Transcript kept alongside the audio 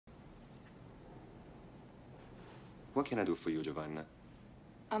What can I do for you, Giovanna?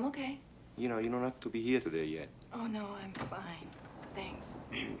 I'm okay. You know, you don't have to be here today yet. Oh, no, I'm fine. Thanks.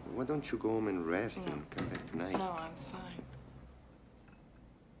 Why don't you go home and rest and come back tonight? No, I'm fine.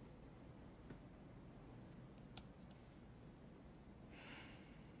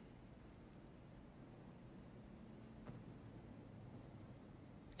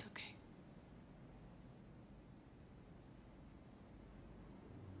 It's okay.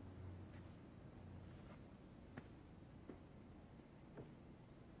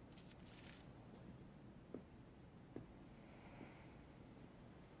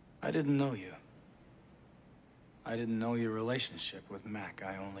 I didn't know you. I didn't know your relationship with Mac.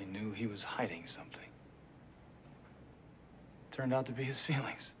 I only knew he was hiding something. Turned out to be his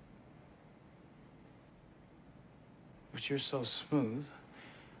feelings. But you're so smooth,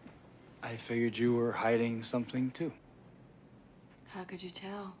 I figured you were hiding something too. How could you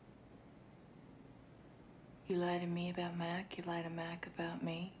tell? You lie to me about Mac, you lie to Mac about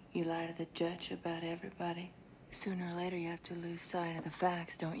me, you lie to the judge about everybody. Sooner or later, you have to lose sight of the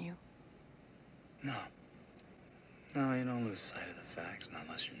facts, don't you? No. No, you don't lose sight of the facts, not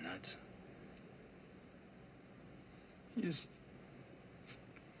unless you're nuts. You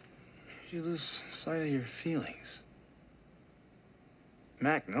lose sight of your feelings.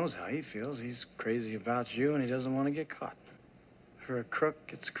 Mac knows how he feels. He's crazy about you, and he doesn't want to get caught. For a crook,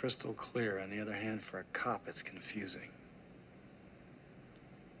 it's crystal clear. On the other hand, for a cop, it's confusing.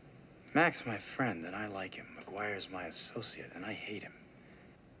 Mac's my friend, and I like him. McGuire's my associate, and I hate him.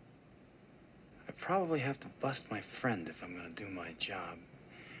 I probably have to bust my friend if I'm gonna do my job.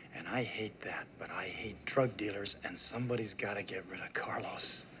 And I hate that, but I hate drug dealers, and somebody's gotta get rid of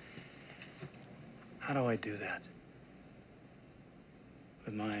Carlos. How do I do that?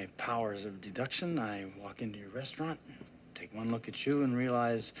 With my powers of deduction, I walk into your restaurant, take one look at you, and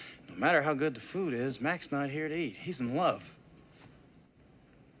realize no matter how good the food is, Mac's not here to eat. He's in love.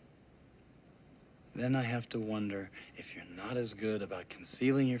 Then I have to wonder if you're not as good about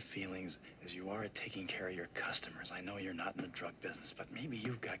concealing your feelings as you are at taking care of your customers. I know you're not in the drug business, but maybe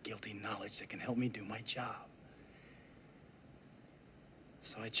you've got guilty knowledge that can help me do my job.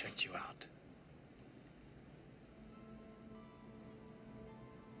 So I checked you out.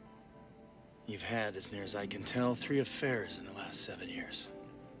 You've had, as near as I can tell, 3 affairs in the last 7 years.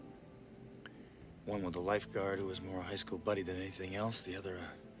 One with a lifeguard who was more a high school buddy than anything else. The other,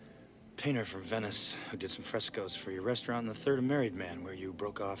 a painter from Venice who did some frescoes for your restaurant. And the third, a married man, where you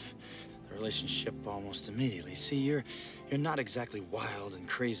broke off the relationship almost immediately. See, you're not exactly wild and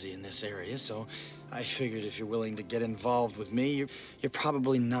crazy in this area, so I figured if you're willing to get involved with me, you're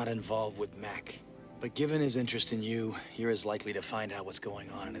probably not involved with Mac. But given his interest in you, you're as likely to find out what's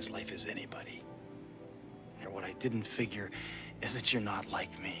going on in his life as anybody. And what I didn't figure is that you're not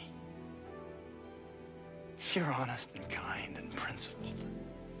like me. You're honest and kind and principled.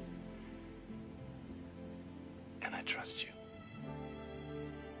 And I trust you.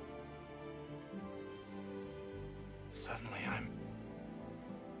 Suddenly I'm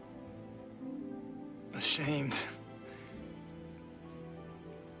ashamed.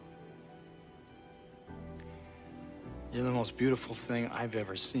 You're the most beautiful thing I've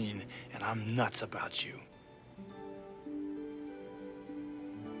ever seen, and I'm nuts about you.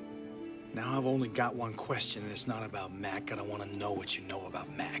 Now I've only got one question, and it's not about Mac, and I want to know what you know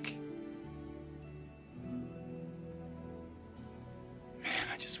about Mac. Man,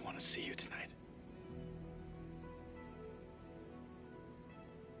 I just want to see you tonight.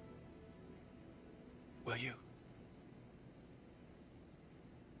 Will you?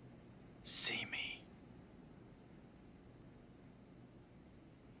 See me.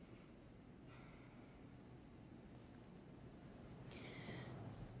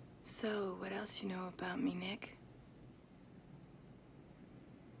 So, what else you know about me, Nick?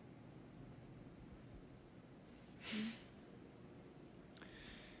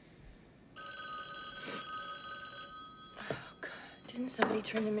 Oh, God. Didn't somebody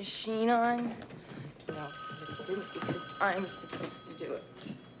turn the machine on? No, somebody didn't, because I'm supposed to do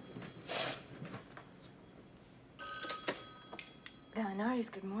it. Vallenari's,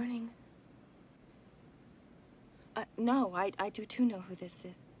 good morning. No, I do too know who this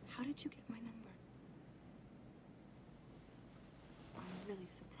is. How did you get my number? I'm really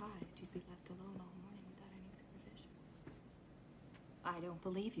surprised you'd be left alone all morning without any supervision. I don't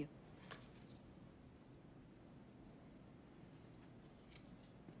believe you.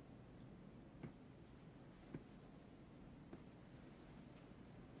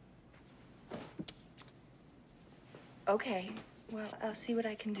 Okay, well, I'll see what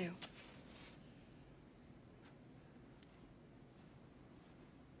I can do.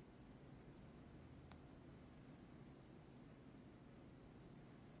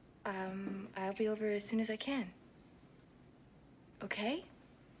 I'll be over as soon as I can. Okay?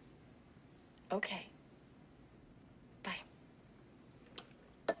 Okay. Bye.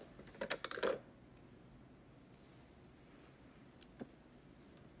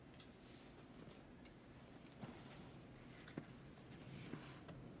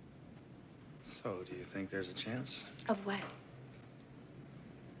 So, do you think there's a chance Of what?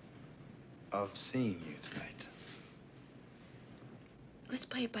 of seeing you tonight? Let's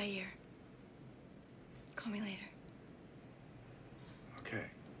play it by ear. Call me later.